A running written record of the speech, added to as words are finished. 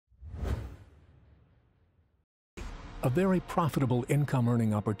A very profitable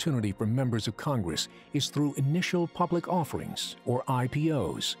income-earning opportunity for members of Congress is through initial public offerings, or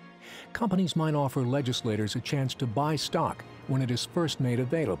IPOs. Companies might offer legislators a chance to buy stock when it is first made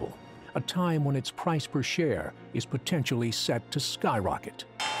available, a time when its price per share is potentially set to skyrocket.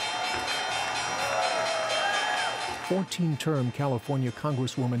 14-term California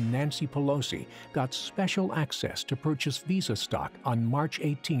Congresswoman Nancy Pelosi got special access to purchase Visa stock on March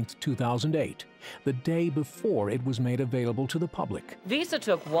 18, 2008, the day before it was made available to the public. Visa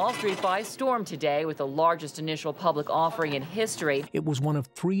took Wall Street by storm today with the largest initial public offering in history. It was one of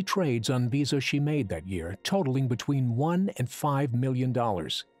 3 trades on Visa she made that year, totaling between $1 and $5 million.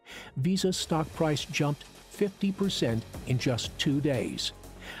 Visa's stock price jumped 50% in just 2 days.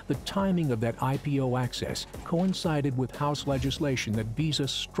 The timing of that IPO access coincided with House legislation that Visa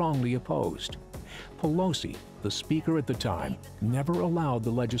strongly opposed. Pelosi, the Speaker at the time, never allowed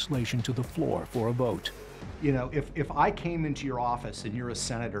the legislation to the floor for a vote. You know, if I came into your office and you're a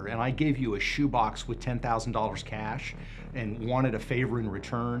senator and I gave you a shoebox with $10,000 cash and wanted a favor in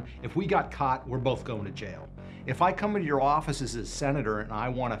return, if we got caught, we're both going to jail. If I come into your office as a senator and I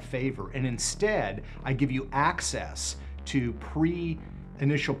want a favor and instead I give you access to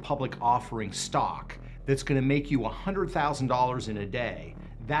initial public offering stock that's going to make you $100,000 in a day,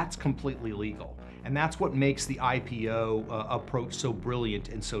 that's completely legal. And that's what makes the IPO approach so brilliant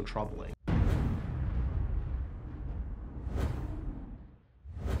and so troubling.